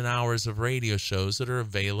hours and hours of radio shows that are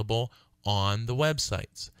available on the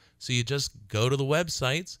websites. So you just go to the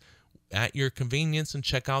websites at your convenience and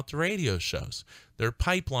check out the radio shows. There are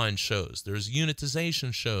pipeline shows, there's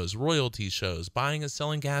unitization shows, royalty shows, buying and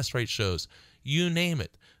selling gas rate shows, you name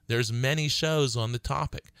it. There's many shows on the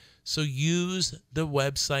topic. So use the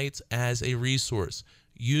websites as a resource.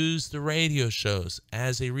 Use the radio shows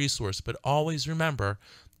as a resource, but always remember,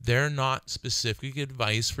 they're not specific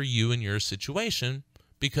advice for you and your situation,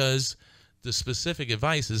 because the specific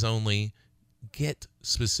advice is only get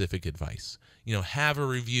specific advice. Have a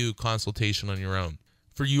review consultation on your own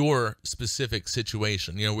for your specific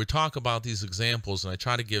situation. We talk about these examples, and I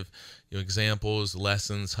try to give examples,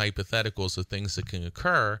 lessons, hypotheticals of things that can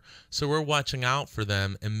occur, so we're watching out for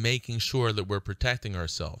them and making sure that we're protecting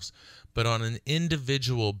ourselves. But on an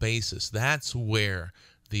individual basis, that's where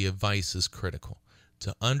the advice is critical.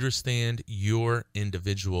 To understand your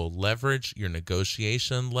individual leverage, your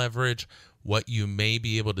negotiation leverage, what you may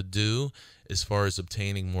be able to do as far as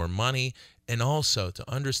obtaining more money, and also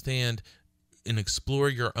to understand and explore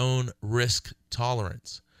your own risk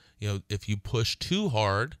tolerance. If you push too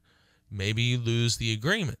hard, maybe you lose the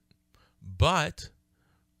agreement. But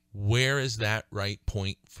where is that right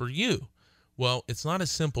point for you? Well, it's not a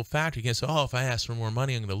simple factor. You can say, if I ask for more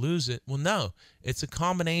money, I'm going to lose it. Well, no. It's a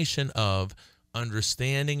combination of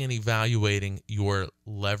understanding and evaluating your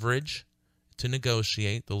leverage to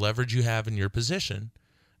negotiate, the leverage you have in your position,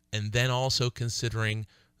 and then also considering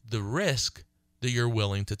the risk that you're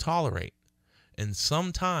willing to tolerate. And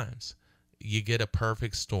sometimes you get a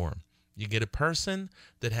perfect storm. You get a person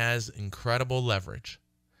that has incredible leverage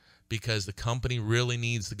because the company really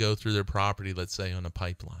needs to go through their property, let's say on a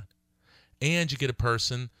pipeline. And you get a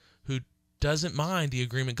person who doesn't mind the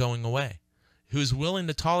agreement going away, who's willing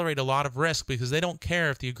to tolerate a lot of risk because they don't care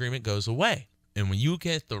if the agreement goes away. And when you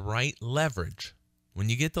get the right leverage,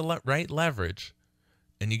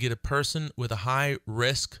 and you get a person with a high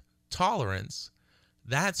risk tolerance,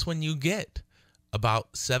 that's when you get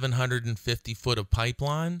about 750 foot of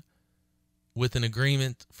pipeline with an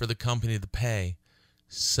agreement for the company to pay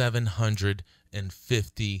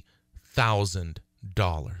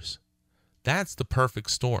 $750,000. That's the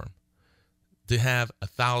perfect storm. To have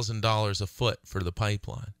 $1,000 a foot for the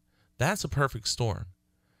pipeline, that's a perfect storm.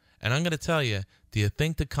 And I'm going to tell you, do you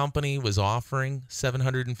think the company was offering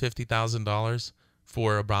 $750,000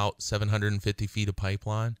 for about 750 feet of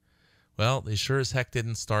pipeline? Well, they sure as heck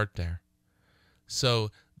didn't start there. So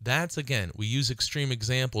that's, again, we use extreme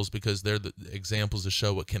examples because they're the examples to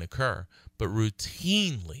show what can occur. But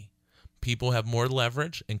routinely, people have more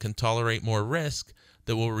leverage and can tolerate more risk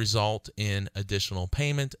that will result in additional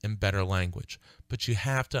payment and better language. But you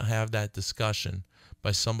have to have that discussion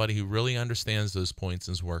by somebody who really understands those points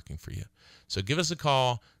and is working for you. So give us a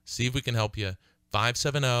call, see if we can help you.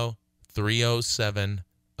 570-307-0702,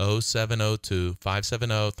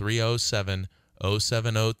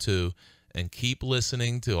 570-307-0702, and keep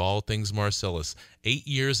listening to All Things Marcellus. 8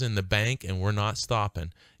 years in the bank, and we're not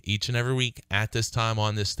stopping. Each and every week at this time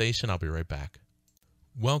on this station. I'll be right back.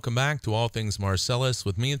 Welcome back to All Things Marcellus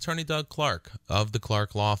with me, Attorney Doug Clark of the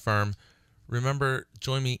Clark Law Firm. Remember,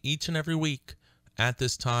 join me each and every week at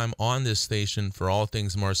this time on this station for All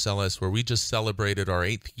Things Marcellus, where we just celebrated our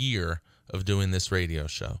 8th year of doing this radio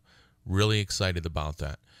show. Really excited about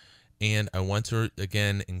that. And I want to,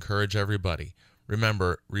 again, encourage everybody.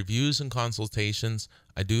 Remember, reviews and consultations,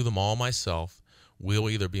 I do them all myself. We'll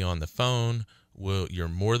either be on the phone. You're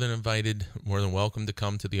more than invited, more than welcome to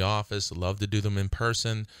come to the office. I'd love to do them in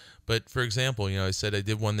person. But for example, I said I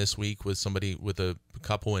did one this week with a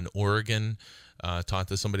couple in Oregon. Talked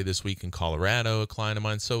to somebody this week in Colorado, a client of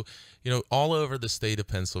mine. So, all over the state of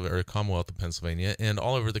Pennsylvania, or Commonwealth of Pennsylvania, and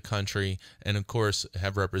all over the country, and of course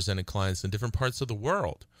have represented clients in different parts of the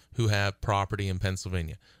world who have property in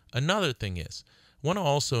Pennsylvania. Another thing is, I want to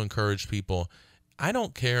also encourage people. I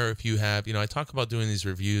don't care if you have, I talk about doing these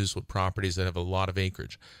reviews with properties that have a lot of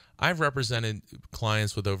acreage. I've represented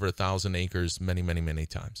clients with over 1,000 acres many, many, many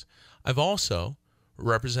times. I've also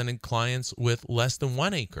represented clients with less than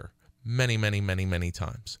 1 acre many, many, many, many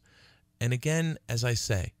times. And again, as I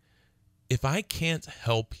say, if I can't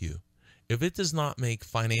help you, if it does not make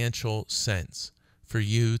financial sense for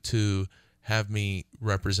you to have me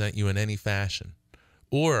represent you in any fashion,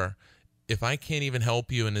 or if I can't even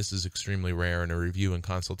help you, and this is extremely rare in a review and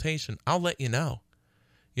consultation, I'll let you know.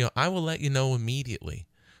 I will let you know immediately.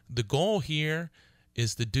 The goal here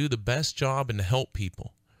is to do the best job and to help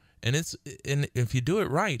people. And if you do it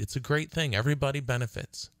right, it's a great thing. Everybody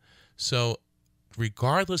benefits. So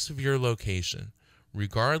regardless of your location,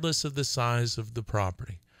 regardless of the size of the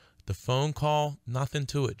property, the phone call, nothing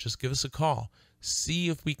to it. Just give us a call. See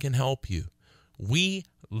if we can help you. We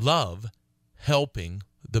love helping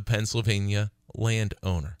the Pennsylvania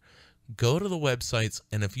landowner. Go to the websites,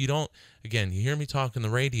 and if you don't, again, you hear me talk on the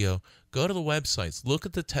radio, go to the websites, look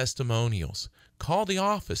at the testimonials, call the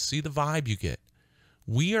office, see the vibe you get.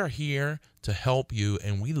 We are here to help you,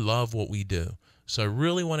 and we love what we do. So I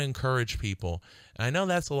really want to encourage people. And I know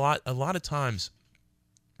that's a lot of times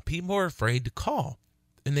people are afraid to call,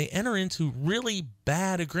 and they enter into really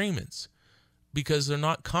bad agreements because they're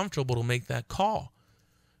not comfortable to make that call.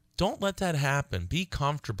 Don't let that happen. Be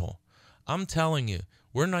comfortable. I'm telling you,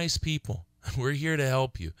 we're nice people. We're here to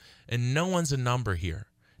help you. And no one's a number here.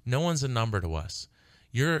 No one's a number to us.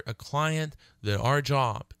 You're a client that our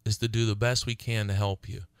job is to do the best we can to help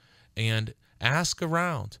you. And ask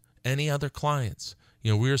around any other clients.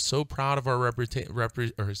 We are so proud of our reputation.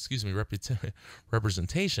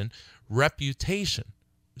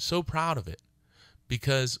 So proud of it,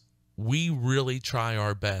 because we really try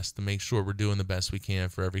our best to make sure we're doing the best we can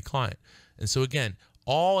for every client. And so again,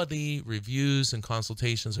 all of the reviews and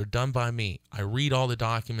consultations are done by me. I read all the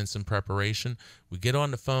documents in preparation. We get on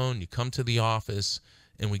the phone, you come to the office,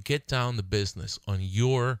 and we get down to business on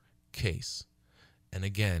your case. And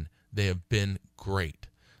again, they have been great.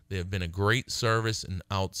 They have been a great service and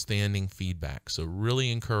outstanding feedback. So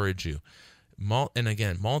really encourage you. And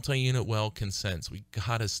again, multi-unit well consents. We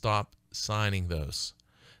got to stop signing those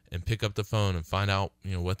and pick up the phone and find out,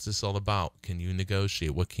 what's this all about? Can you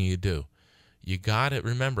negotiate? What can you do? You got to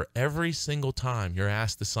remember, every single time you're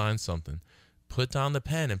asked to sign something, put down the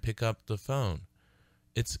pen and pick up the phone.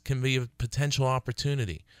 It can be a potential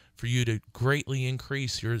opportunity for you to greatly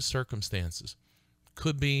increase your circumstances.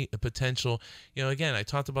 Could be a potential, again, I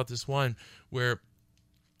talked about this one where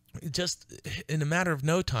just in a matter of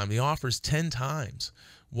no time, the offer's 10 times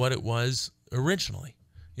what it was originally.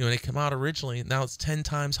 They come out originally, now it's 10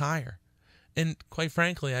 times higher. And quite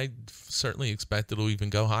frankly, I certainly expect it'll even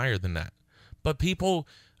go higher than that. But people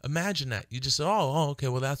imagine that. You just say, okay,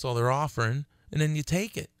 well, that's all they're offering. And then you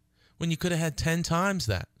take it when you could have had 10 times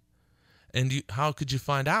that. And how could you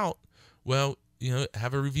find out? Well,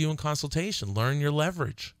 have a review and consultation. Learn your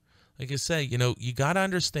leverage. Like I say, you got to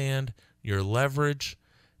understand your leverage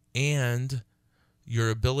and your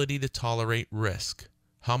ability to tolerate risk.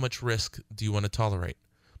 How much risk do you want to tolerate?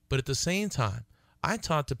 But at the same time, I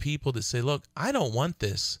talk to people that say, look, I don't want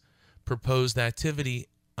this proposed activity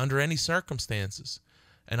under any circumstances.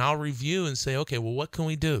 And I'll review and say, okay, well, what can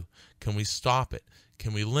we do? Can we stop it?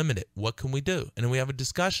 Can we limit it? What can we do? And then we have a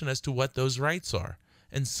discussion as to what those rights are.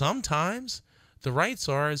 And sometimes the rights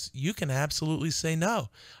are is you can absolutely say no.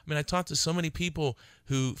 I mean, I talk to so many people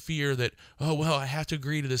who fear that, I have to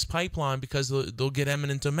agree to this pipeline because they'll get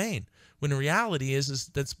eminent domain. When the reality is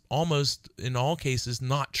that's almost in all cases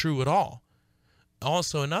not true at all.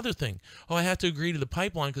 Also, another thing, I have to agree to the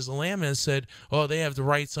pipeline because the landman said, they have the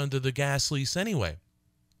rights under the gas lease anyway.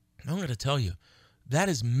 I'm going to tell you, that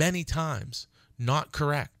is many times not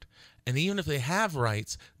correct. And even if they have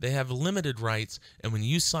rights, they have limited rights. And when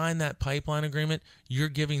you sign that pipeline agreement, you're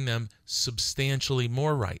giving them substantially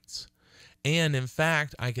more rights. And in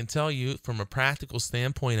fact, I can tell you from a practical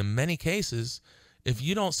standpoint, in many cases, if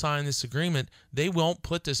you don't sign this agreement, they won't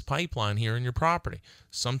put this pipeline here in your property.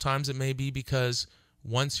 Sometimes it may be because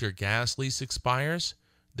once your gas lease expires,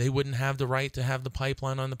 they wouldn't have the right to have the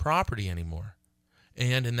pipeline on the property anymore.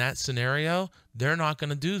 And in that scenario, they're not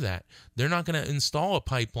going to do that. They're not going to install a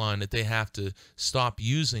pipeline that they have to stop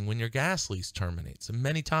using when your gas lease terminates, and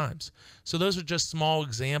many times. So those are just small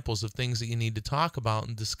examples of things that you need to talk about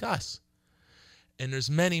and discuss. And there's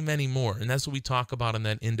many, many more, and that's what we talk about on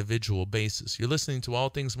that individual basis. You're listening to All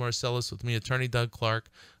Things Marcellus with me, Attorney Doug Clark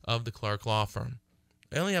of the Clark Law Firm.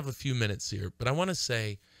 I only have a few minutes here, but I want to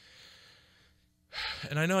say,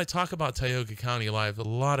 and I know I talk about Tioga County a lot. I have a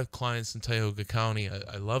lot of clients in Tioga County.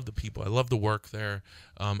 I love the people. I love the work there.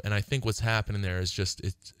 And I think what's happening there is just,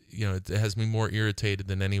 it has me more irritated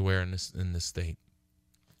than anywhere in this state.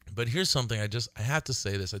 But here's something I have to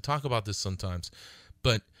say this. I talk about this sometimes.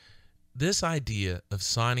 But this idea of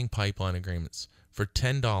signing pipeline agreements for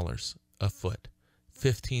 $10 a foot,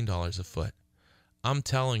 $15 a foot, I'm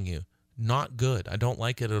telling you, not good. I don't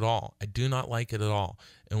like it at all. I do not like it at all.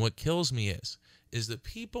 And what kills me is that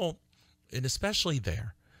people, and especially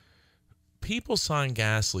there, people sign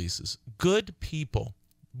gas leases, good people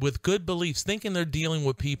with good beliefs, thinking they're dealing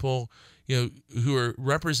with people, who are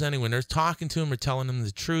representing, when they're talking to them or telling them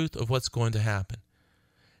the truth of what's going to happen.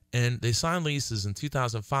 And they signed leases in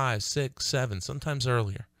 2005, 6, 7, sometimes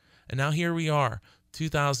earlier. And now here we are,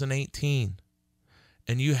 2018,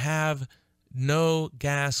 and you have no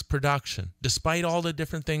gas production. Despite all the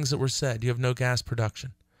different things that were said, you have no gas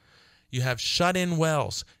production. You have shut-in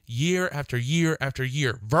wells year after year after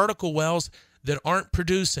year, vertical wells that aren't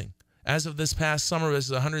producing. As of this past summer,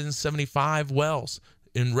 there's 175 wells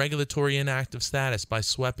in regulatory inactive status by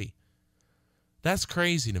SWEPI. That's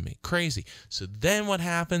crazy to me, crazy. So then what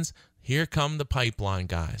happens? Here come the pipeline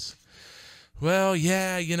guys. Well,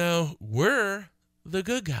 yeah, we're the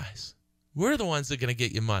good guys. We're the ones that are going to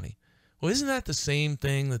get you money. Well, isn't that the same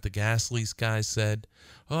thing that the gas lease guys said?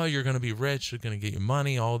 Oh, you're going to be rich, you're going to get you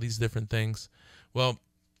money, all these different things. Well,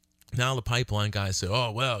 now the pipeline guys say,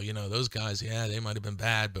 oh, well, those guys, yeah, they might have been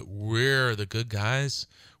bad, but we're the good guys.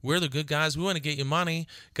 We're the good guys. We want to get you money.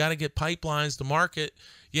 Got to get pipelines to market.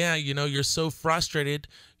 Yeah, you're so frustrated.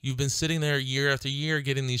 You've been sitting there year after year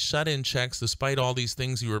getting these shut-in checks despite all these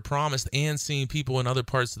things you were promised, and seeing people in other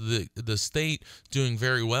parts of the state doing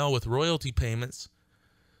very well with royalty payments.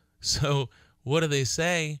 So what do they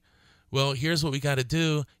say? Well, here's what we got to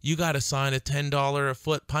do. You got to sign a $10 a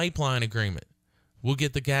foot pipeline agreement. We'll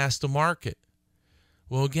get the gas to market.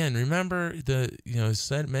 Well, again, remember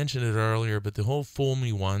mentioned it earlier, but the whole fool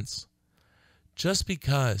me once. Just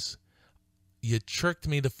because you tricked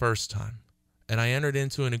me the first time and I entered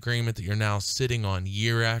into an agreement that you're now sitting on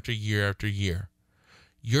year after year after year,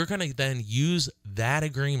 you're going to then use that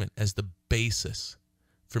agreement as the basis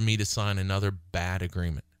for me to sign another bad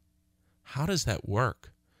agreement. How does that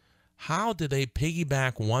work? How do they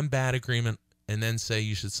piggyback one bad agreement and then say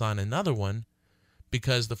you should sign another one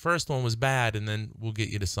because the first one was bad, and then we'll get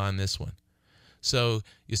you to sign this one? So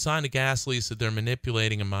you signed a gas lease that they're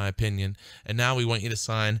manipulating, in my opinion, and now we want you to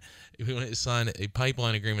sign a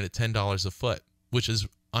pipeline agreement at $10 a foot, which is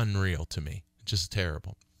unreal to me. Just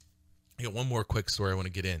terrible. I got one more quick story I want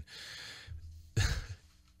to get in.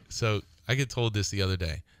 So I get told this the other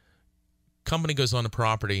day. Company goes on the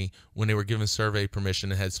property when they were given survey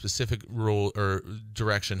permission and had specific rule or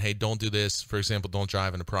direction. Hey, don't do this. For example, don't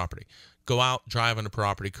drive on the property. Go out, drive on the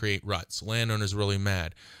property, create ruts. Landowner's really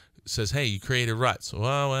mad. Says, hey, you created ruts.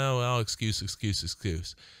 Well, excuse.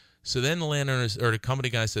 So then the landowners or the company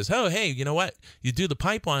guy says, oh, hey, you know what? You do the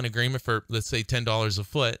pipeline agreement for, let's say, $10 a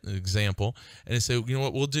foot, an example. And they say, you know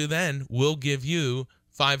what we'll do then? We'll give you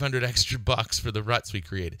 $500 extra bucks for the ruts we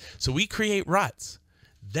created. So we create ruts.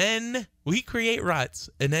 Then we create ruts,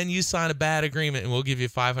 and then you sign a bad agreement, and we'll give you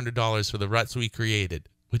 $500 for the ruts we created,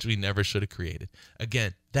 which we never should have created.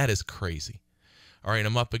 Again, that is crazy. All right,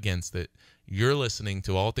 I'm up against it. You're listening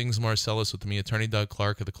to All Things Marcellus with me, Attorney Doug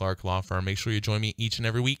Clark of the Clark Law Firm. Make sure you join me each and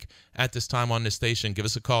every week at this time on this station. Give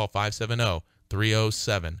us a call,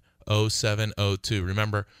 570-307-0702.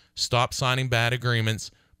 Remember, stop signing bad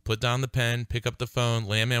agreements. Put down the pen, pick up the phone.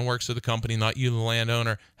 Landman works for the company, not you, the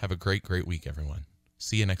landowner. Have a great, great week, everyone.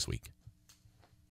 See you next week.